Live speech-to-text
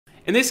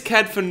In this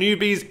CAD for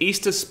Newbies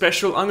Easter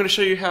special, I'm going to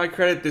show you how I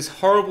created this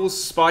horrible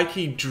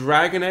spiky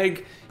dragon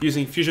egg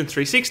using Fusion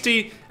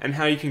 360 and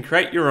how you can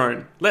create your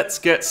own. Let's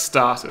get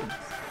started.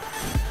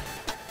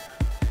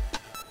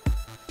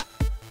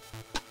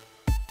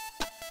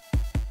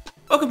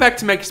 Welcome back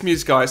to Makers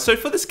Muse, guys. So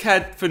for this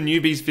CAD for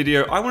Newbies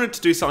video, I wanted to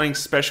do something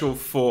special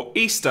for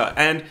Easter,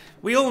 and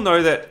we all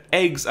know that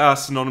eggs are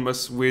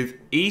synonymous with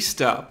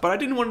Easter, but I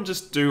didn't want to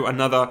just do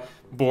another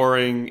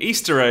boring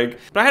Easter egg.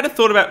 But I had a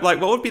thought about what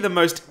would be the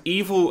most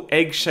evil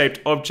egg-shaped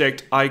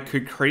object I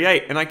could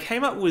create, and I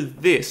came up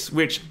with this,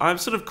 which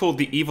I've sort of called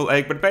the evil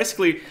egg, but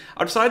basically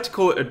I decided to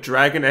call it a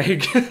dragon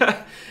egg.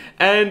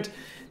 And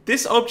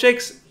this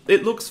object,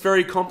 it looks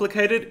very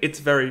complicated, it's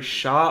very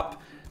sharp,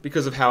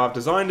 because of how I've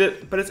designed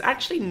it, but it's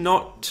actually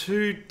not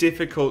too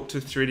difficult to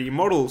 3D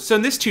model. So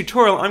in this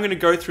tutorial, I'm gonna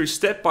go through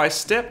step by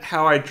step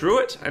how I drew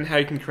it and how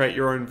you can create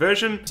your own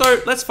version.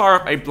 So let's fire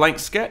up a blank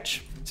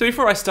sketch. So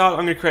before I start,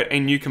 I'm gonna create a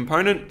new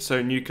component.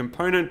 So new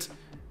component,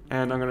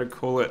 and I'm gonna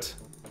call it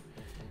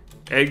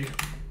egg,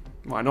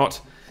 why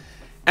not?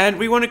 And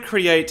we want to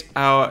create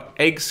our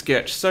egg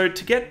sketch. So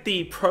to get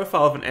the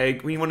profile of an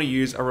egg, we want to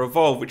use a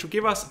revolve, which will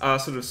give us a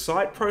sort of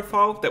side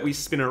profile that we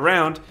spin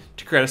around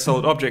to create a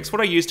solid object. It's what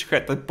I used to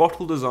create the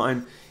bottle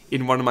design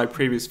in one of my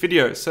previous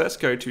videos. So let's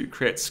go to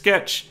create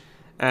sketch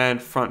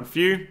and front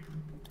view,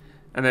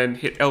 and then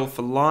hit L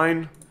for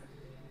line.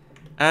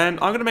 And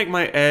I'm going to make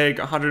my egg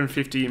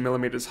 150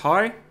 millimeters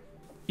high.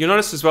 You'll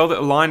notice as well that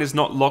the line is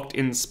not locked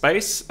in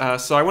space.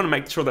 So I want to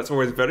make sure that's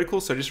always vertical.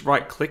 So just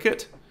right click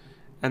it,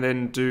 and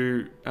then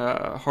do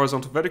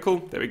horizontal vertical.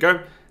 There we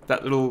go.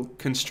 That little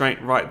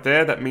constraint right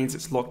there, that means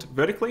it's locked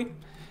vertically.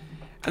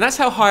 And that's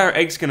how high our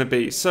egg's gonna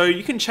be. So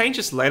you can change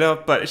this later,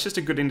 but it's just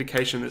a good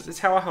indication. This is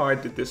how I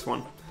did this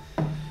one.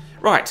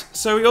 Right,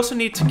 so we also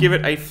need to give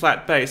it a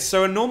flat base.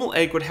 So a normal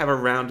egg would have a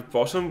round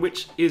bottom,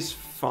 which is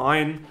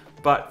fine,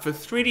 but for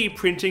 3D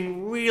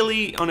printing,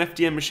 really on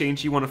FDM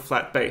machines, you want a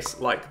flat base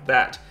like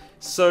that.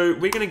 So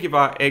we're gonna give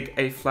our egg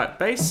a flat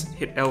base,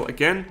 hit L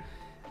again,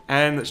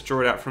 and let's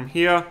draw it out from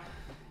here.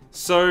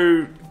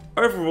 So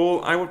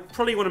overall, I would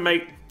probably want to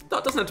make,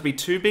 that doesn't have to be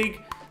too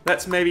big.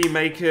 Let's maybe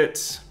make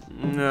it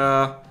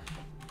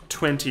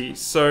 20.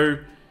 So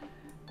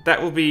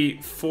that will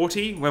be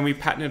 40 when we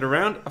pattern it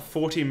around, a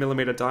 40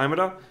 millimeter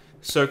diameter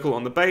circle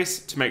on the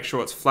base to make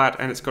sure it's flat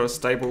and it's got a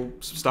stable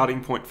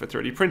starting point for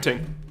 3D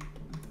printing.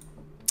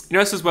 You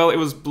notice as well, it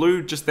was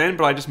blue just then,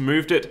 but I just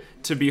moved it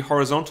to be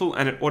horizontal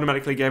and it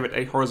automatically gave it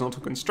a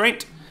horizontal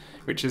constraint,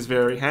 which is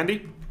very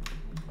handy.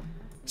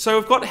 So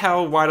we've got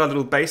how wide our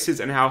little base is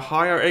and how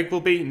high our egg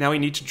will be. Now we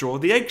need to draw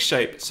the egg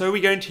shape. So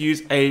we're going to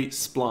use a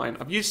spline.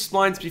 I've used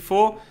splines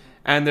before,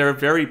 and they're a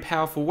very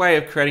powerful way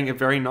of creating a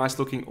very nice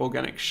looking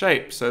organic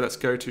shape. So let's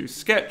go to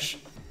sketch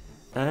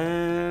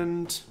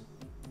and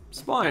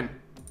spline.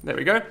 There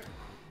we go.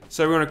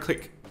 So we're going to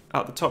click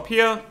up the top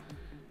here,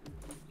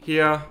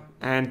 here,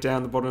 and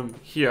down the bottom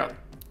here.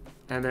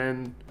 And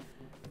then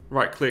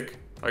right click,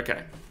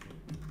 okay.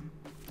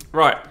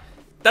 Right.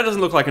 That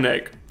doesn't look like an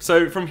egg.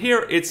 So from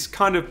here, it's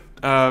kind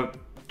of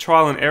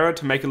trial and error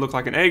to make it look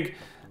like an egg.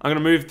 I'm gonna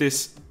move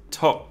this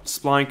top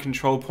spline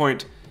control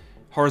point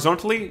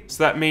horizontally.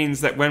 So that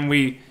means that when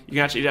it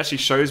actually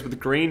shows with the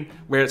green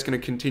where it's gonna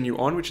continue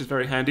on, which is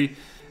very handy.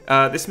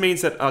 This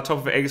means that our top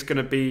of the egg is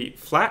gonna be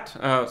flat,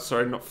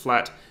 sorry, not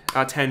flat,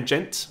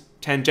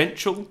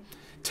 tangential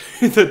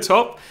to the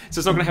top. So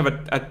it's not gonna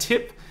have a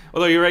tip,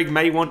 although your egg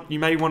you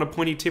may want a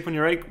pointy tip on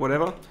your egg,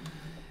 whatever.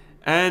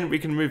 And we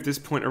can move this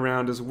point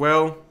around as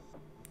well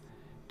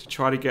to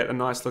try to get a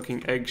nice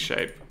looking egg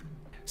shape.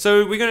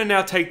 So we're going to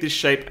now take this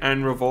shape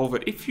and revolve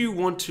it. If you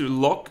want to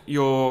lock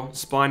your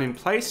spline in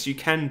place, you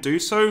can do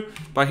so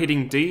by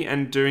hitting D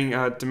and doing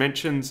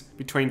dimensions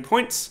between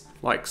points,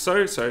 like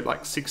so. So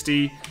like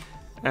 60,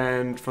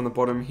 and from the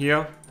bottom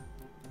here,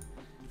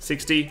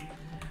 60.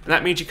 And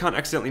that means you can't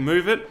accidentally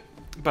move it,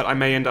 but I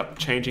may end up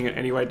changing it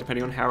anyway,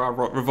 depending on how our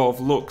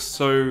revolve looks.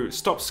 So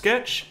stop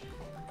sketch.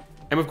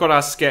 And we've got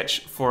our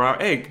sketch for our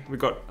egg. We've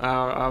got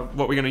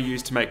what we're going to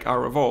use to make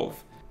our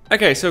revolve.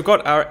 Okay, so we've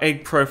got our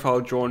egg profile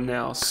drawn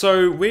now.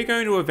 So we're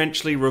going to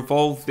eventually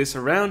revolve this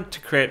around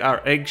to create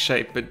our egg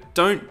shape, but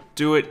don't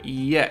do it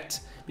yet.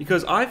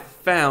 Because I've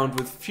found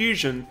with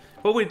Fusion,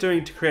 what we're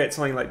doing to create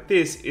something like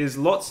this is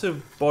lots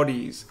of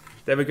bodies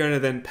that we're going to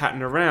then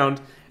pattern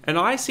around. And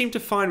I seem to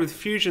find with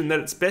Fusion that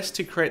it's best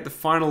to create the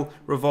final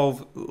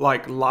revolve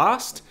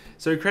last.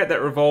 So we create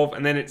that revolve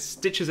and then it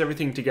stitches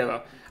everything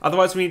together.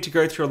 Otherwise we need to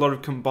go through a lot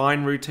of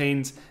combine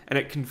routines and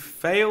it can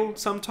fail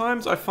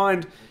sometimes. I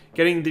find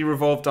getting the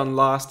revolve done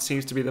last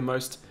seems to be the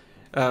most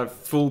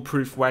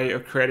foolproof way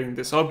of creating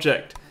this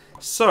object.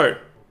 So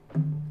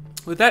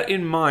with that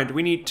in mind,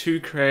 we need to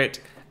create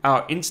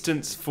our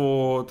instance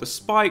for the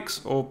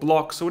spikes or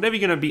blocks or whatever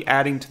you're going to be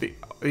adding to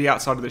the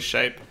outside of the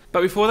shape.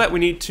 But before that,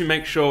 we need to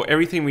make sure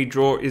everything we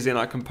draw is in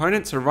our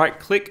component. So right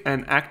click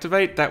and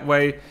activate. That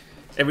way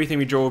everything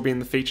we draw will be in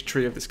the feature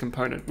tree of this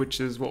component,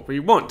 which is what we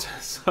want.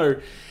 So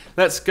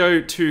let's go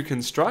to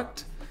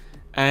construct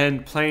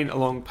and plane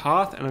along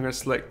path. And I'm going to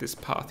select this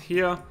path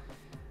here.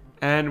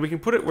 And we can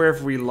put it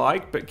wherever we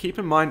like, but keep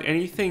in mind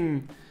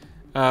anything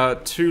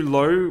too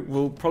low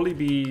will probably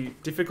be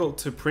difficult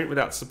to print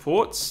without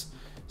supports.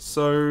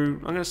 So I'm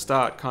going to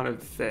start kind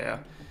of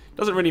there.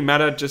 Doesn't really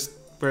matter, just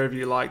wherever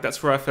you like.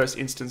 That's where our first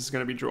instance is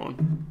going to be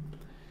drawn.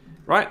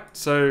 Right,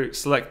 so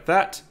select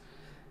that,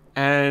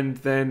 and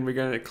then we're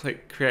going to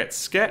click Create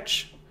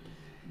Sketch.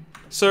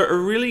 So a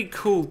really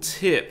cool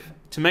tip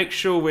to make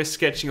sure we're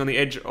sketching on the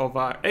edge of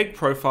our egg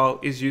profile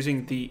is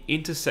using the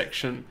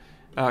intersection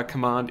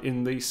command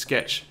in the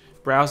Sketch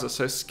browser.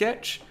 So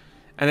Sketch,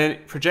 and then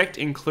Project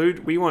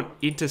Include, we want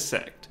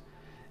Intersect.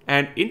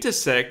 And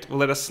Intersect will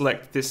let us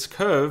select this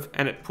curve,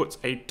 and it puts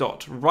a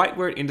dot right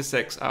where it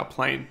intersects our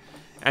plane.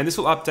 And this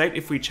will update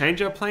if we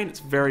change our plane. It's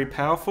very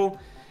powerful.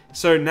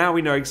 So now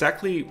we know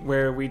exactly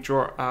where we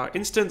draw our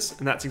instance,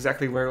 and that's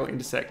exactly where it'll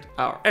intersect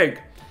our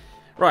egg.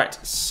 Right,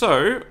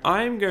 so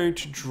I'm going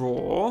to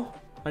draw,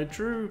 I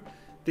drew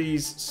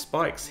these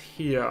spikes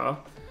here.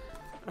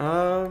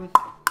 I'm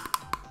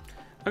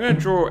going to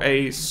draw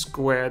a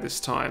square this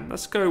time.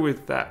 Let's go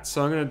with that.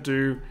 So I'm going to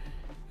do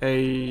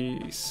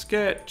a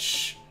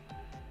sketch,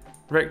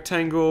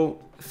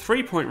 rectangle,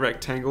 3-point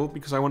rectangle,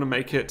 because I want to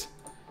make it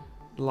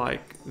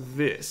like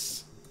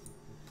this.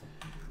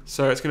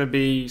 So it's going to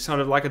be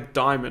sort of like a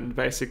diamond,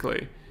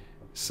 basically.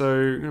 So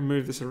I'm going to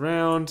move this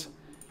around.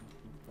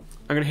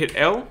 I'm going to hit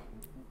L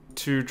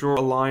to draw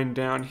a line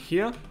down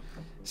here.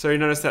 So you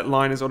notice that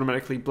line is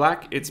automatically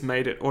black. It's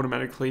made it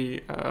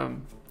automatically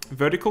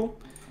vertical.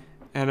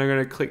 And I'm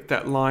going to click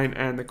that line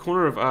and the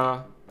corner of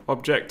our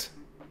object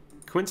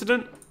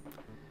coincident.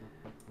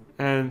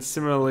 And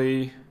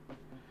similarly,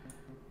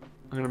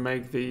 I'm going to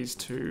make these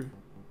two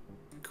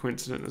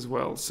coincident as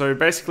well. So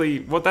basically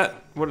what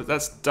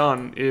that's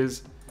done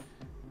is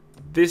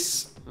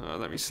this,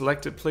 let me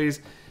select it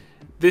please.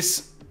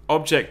 This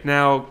object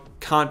now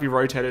can't be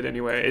rotated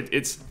anywhere.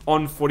 It's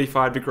on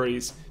 45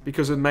 degrees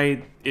because we've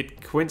made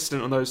it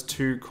coincident on those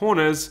two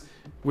corners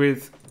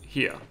with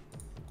here.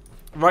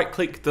 Right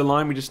click the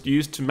line we just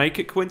used to make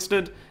it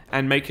coincident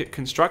and make it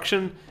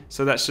construction.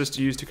 So that's just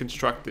used to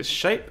construct this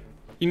shape.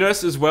 You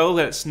notice as well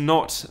that it's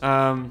not,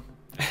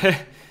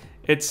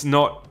 it's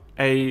not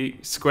a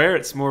square,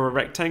 it's more of a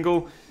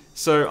rectangle.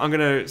 So I'm going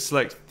to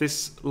select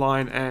this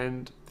line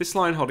and this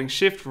line, holding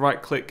shift,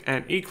 right click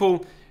and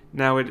equal.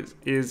 Now it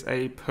is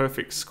a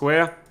perfect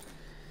square.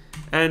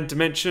 And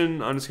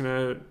dimension, I'm just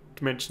going to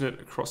dimension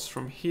it across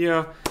from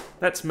here.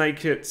 Let's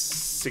make it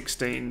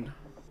 16.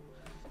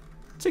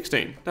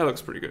 16, that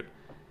looks pretty good.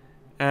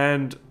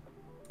 And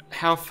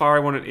how far I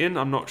want it in,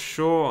 I'm not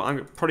sure.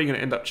 I'm probably going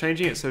to end up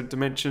changing it. So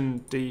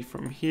dimension D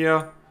from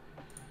here.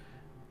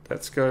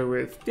 Let's go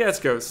with, yeah, let's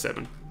go with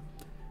 7.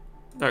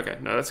 Okay,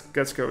 no, let's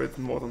go with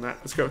more than that.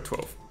 Let's go with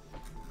 12.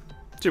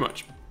 Too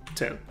much.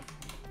 10.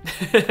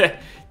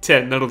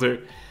 10, that'll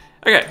do.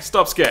 Okay,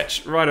 stop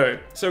sketch. Righto.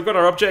 So we've got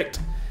our object.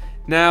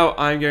 Now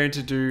I'm going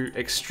to do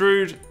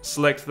extrude,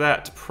 select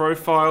that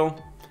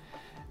profile,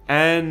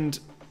 and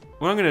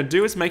what I'm going to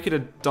do is make it a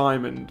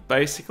diamond,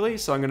 basically.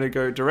 So I'm going to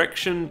go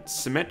direction,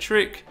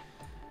 symmetric,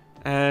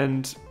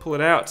 and pull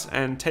it out,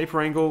 and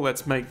taper angle,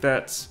 let's make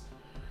that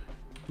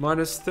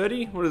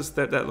 -30. What does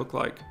that look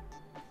like?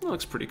 That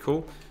looks pretty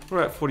cool. What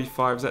about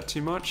 45? Is that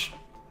too much?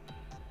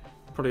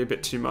 Probably a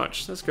bit too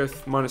much. Let's go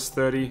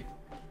 -30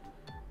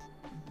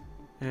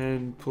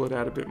 and pull it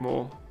out a bit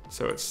more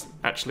so it's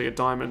actually a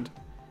diamond.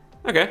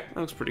 Okay, that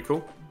looks pretty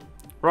cool.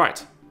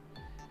 Right.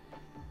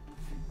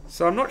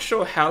 So I'm not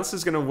sure how this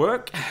is going to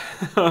work,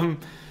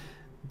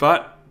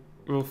 but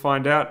we'll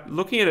find out.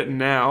 Looking at it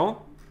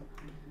now,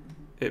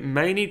 it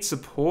may need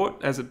support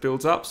as it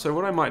builds up. So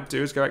what I might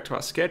do is go back to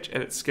our sketch,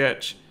 edit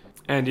sketch,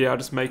 and yeah, I'll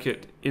just make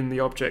it in the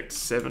object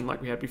 7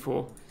 like we had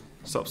before.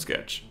 Stop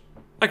sketch.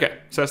 Okay,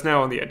 so it's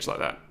now on the edge like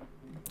that.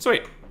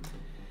 Sweet.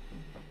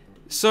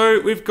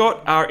 So we've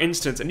got our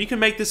instance, and you can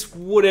make this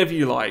whatever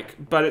you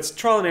like, but it's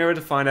trial and error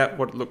to find out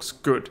what looks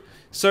good.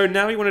 So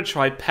now we want to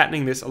try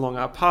patterning this along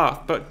our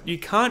path, but you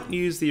can't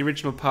use the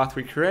original path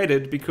we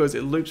created because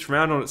it loops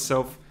around on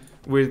itself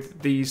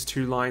with these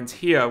two lines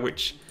here,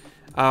 which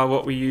are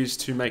what we use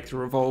to make the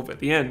revolve at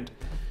the end.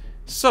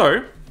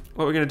 So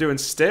what we're going to do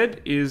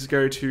instead is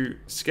go to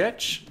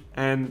sketch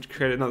and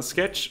create another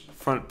sketch,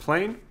 front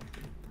plane.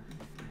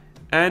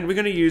 And we're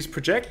going to use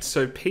project,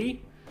 so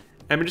P,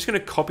 and we're just going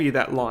to copy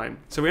that line.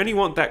 So we only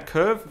want that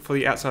curve for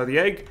the outside of the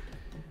egg,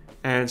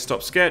 and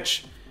stop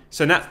sketch.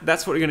 So now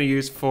that's what we're going to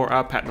use for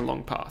our pattern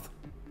along path.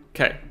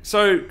 Okay,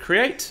 so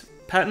create,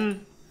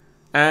 pattern,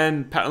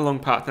 and pattern along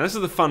path. Now this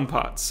is the fun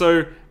part.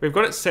 So we've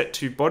got it set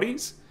to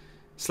bodies,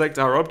 select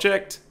our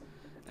object,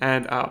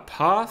 and our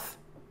path,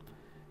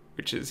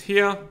 which is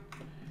here.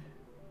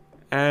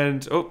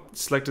 And, oh,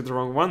 selected the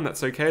wrong one,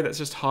 that's okay. Let's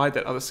just hide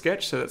that other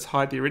sketch, so let's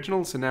hide the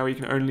original. So now we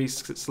can only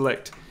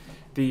select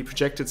the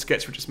projected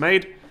sketch we just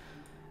made.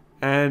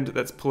 And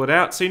let's pull it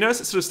out. So you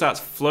notice it sort of starts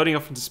floating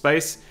off into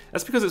space.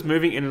 That's because it's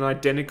moving in an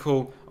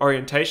identical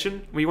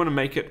orientation. We want to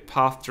make it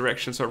path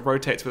direction, so it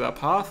rotates with our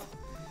path,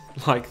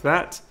 like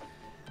that.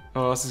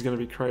 Oh, this is going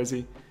to be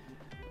crazy.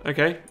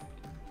 Okay.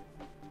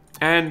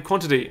 And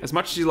quantity, as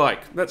much as you like.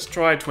 Let's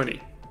try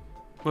 20.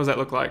 What does that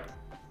look like?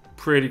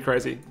 Pretty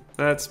crazy.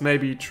 Let's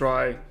maybe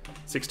try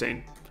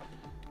 16.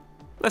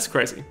 That's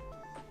crazy.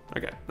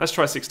 Okay, let's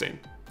try 16.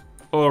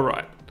 All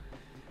right.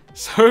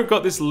 So we've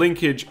got this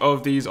linkage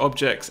of these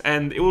objects,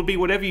 and it will be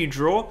whatever you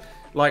draw,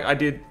 like I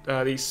did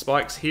these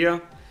spikes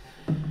here.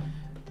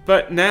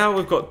 But now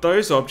we've got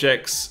those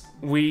objects,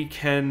 we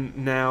can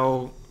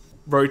now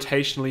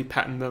rotationally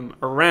pattern them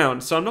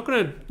around. So I'm not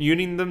going to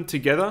union them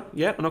together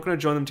yet. I'm not going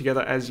to join them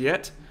together as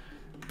yet,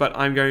 but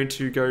I'm going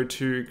to go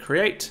to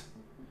Create,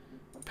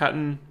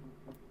 Pattern,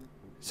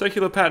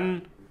 Circular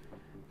Pattern,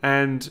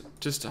 and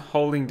just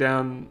holding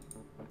down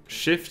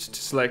Shift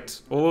to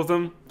select all of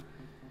them.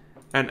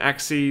 And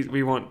axis,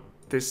 we want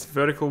this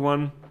vertical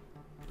one,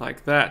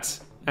 like that.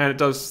 And it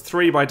does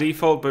 3 by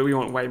default, but we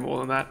want way more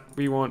than that.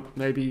 We want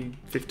maybe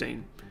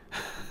 15.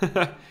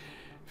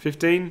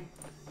 15,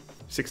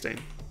 16.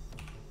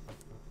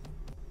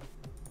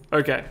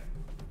 Okay.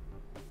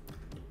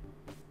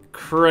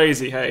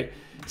 Crazy, hey.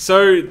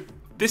 So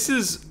this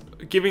is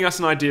giving us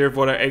an idea of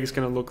what our egg's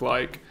going to look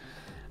like.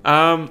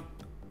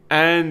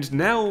 And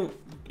now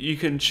you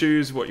can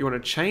choose what you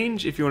want to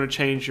change. If you want to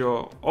change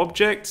your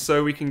object,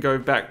 so we can go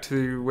back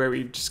to where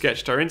we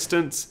sketched our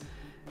instance,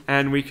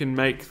 and we can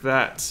make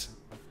that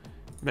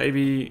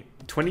maybe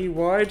 20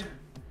 wide,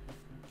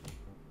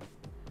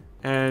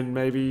 and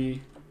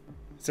maybe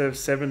instead of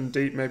 7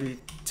 deep, maybe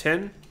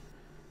 10.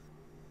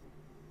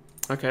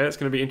 Okay, that's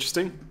going to be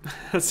interesting.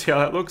 Let's see how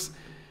that looks.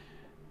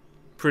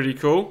 Pretty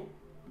cool.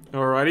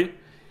 Alrighty.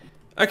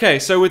 Okay,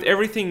 so with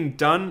everything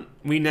done,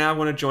 we now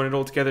want to join it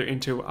all together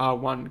into our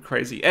one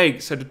crazy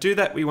egg. So to do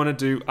that, we want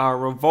to do our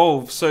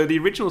revolve. So the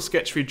original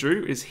sketch we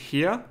drew is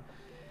here,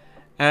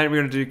 and we're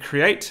going to do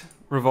create,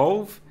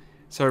 revolve.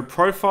 So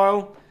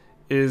profile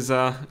is,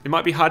 it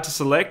might be hard to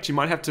select. You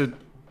might have to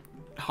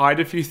hide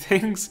a few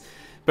things,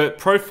 but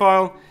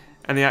profile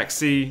and the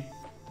axis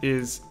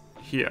is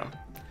here.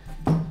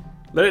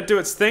 Let it do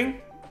its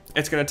thing.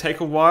 It's going to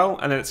take a while,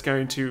 and then it's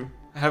going to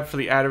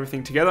hopefully add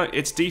everything together.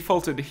 It's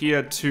defaulted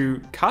here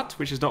to cut,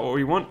 which is not what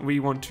we want. We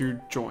want to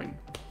join.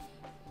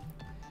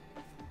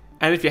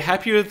 And if you're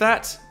happy with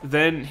that,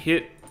 then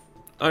hit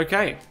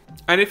OK.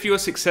 And if you are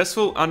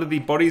successful, under the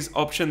bodies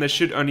option, there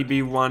should only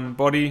be one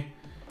body,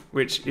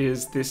 which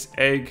is this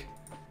egg.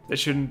 There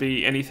shouldn't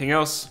be anything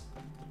else.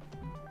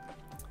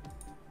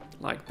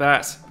 Like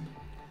that.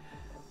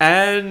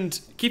 And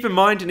keep in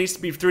mind, it needs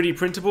to be 3D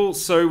printable.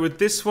 So with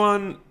this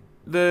one,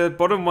 the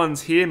bottom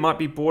ones here might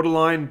be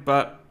borderline,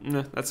 but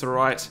that's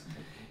alright.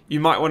 You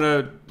might want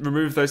to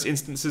remove those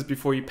instances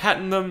before you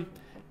pattern them,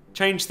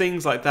 change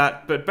things like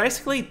that, but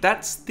basically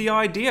that's the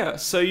idea.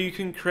 So you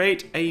can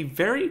create a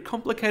very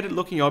complicated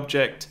looking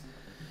object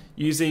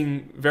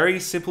using very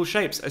simple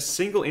shapes. A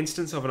single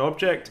instance of an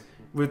object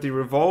with the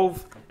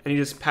revolve, and you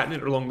just pattern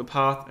it along the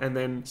path and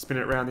then spin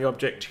it around the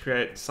object to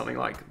create something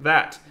like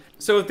that.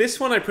 So with this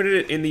one, I printed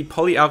it in the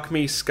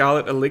Polyalchemy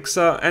Scarlet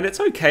Elixir, and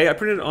it's okay. I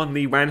printed it on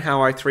the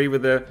Wanhao i3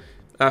 with a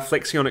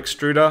Flexion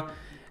extruder,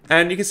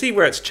 and you can see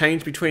where it's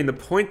changed between the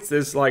points.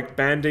 There's like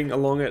banding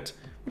along it,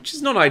 which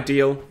is not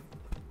ideal,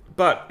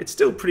 but it's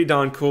still pretty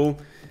darn cool.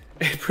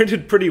 It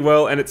printed pretty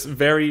well, and it's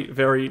very,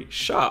 very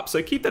sharp.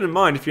 So keep that in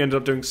mind if you end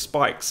up doing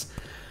spikes.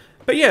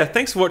 But yeah,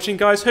 thanks for watching,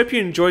 guys. Hope you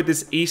enjoyed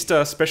this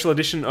Easter special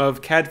edition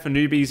of CAD for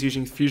Newbies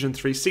using Fusion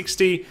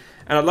 360.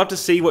 And I'd love to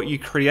see what you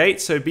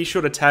create, so be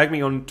sure to tag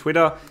me on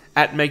Twitter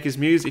at Makers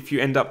Muse if you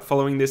end up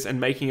following this and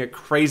making a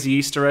crazy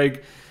Easter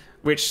egg,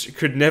 which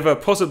could never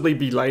possibly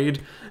be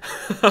laid.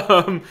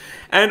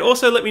 And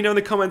also let me know in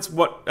the comments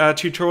what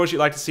tutorials you'd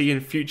like to see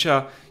in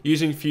future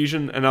using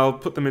Fusion, and I'll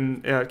put them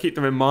in, keep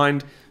them in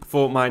mind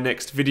for my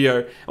next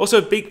video. Also,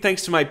 a big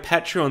thanks to my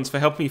Patreons for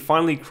helping me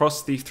finally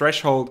cross the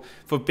threshold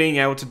for being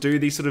able to do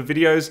these sort of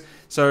videos.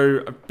 So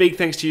a big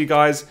thanks to you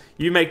guys.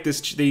 You make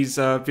these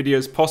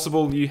videos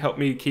possible. You help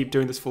me keep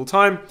doing this full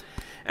time.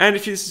 And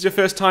if this is your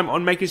first time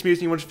on Makers Muse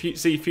and you want to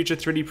see future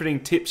 3D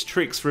printing tips,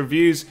 tricks,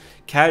 reviews,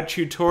 CAD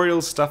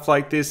tutorials, stuff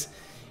like this,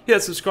 hit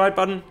that subscribe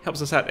button.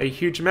 Helps us out a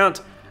huge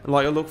amount. And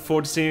I look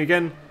forward to seeing you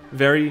again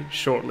very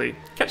shortly.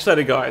 Catch you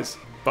later, guys.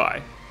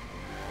 Bye.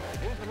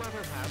 Here's the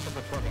latter half of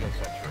the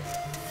 20th century.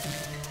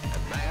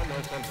 And man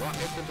has sent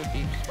rockets into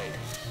deep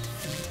space.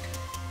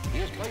 He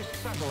has placed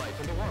satellites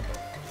into orbit.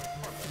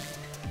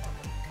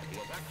 He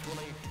has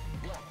actually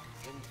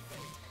walked in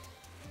space.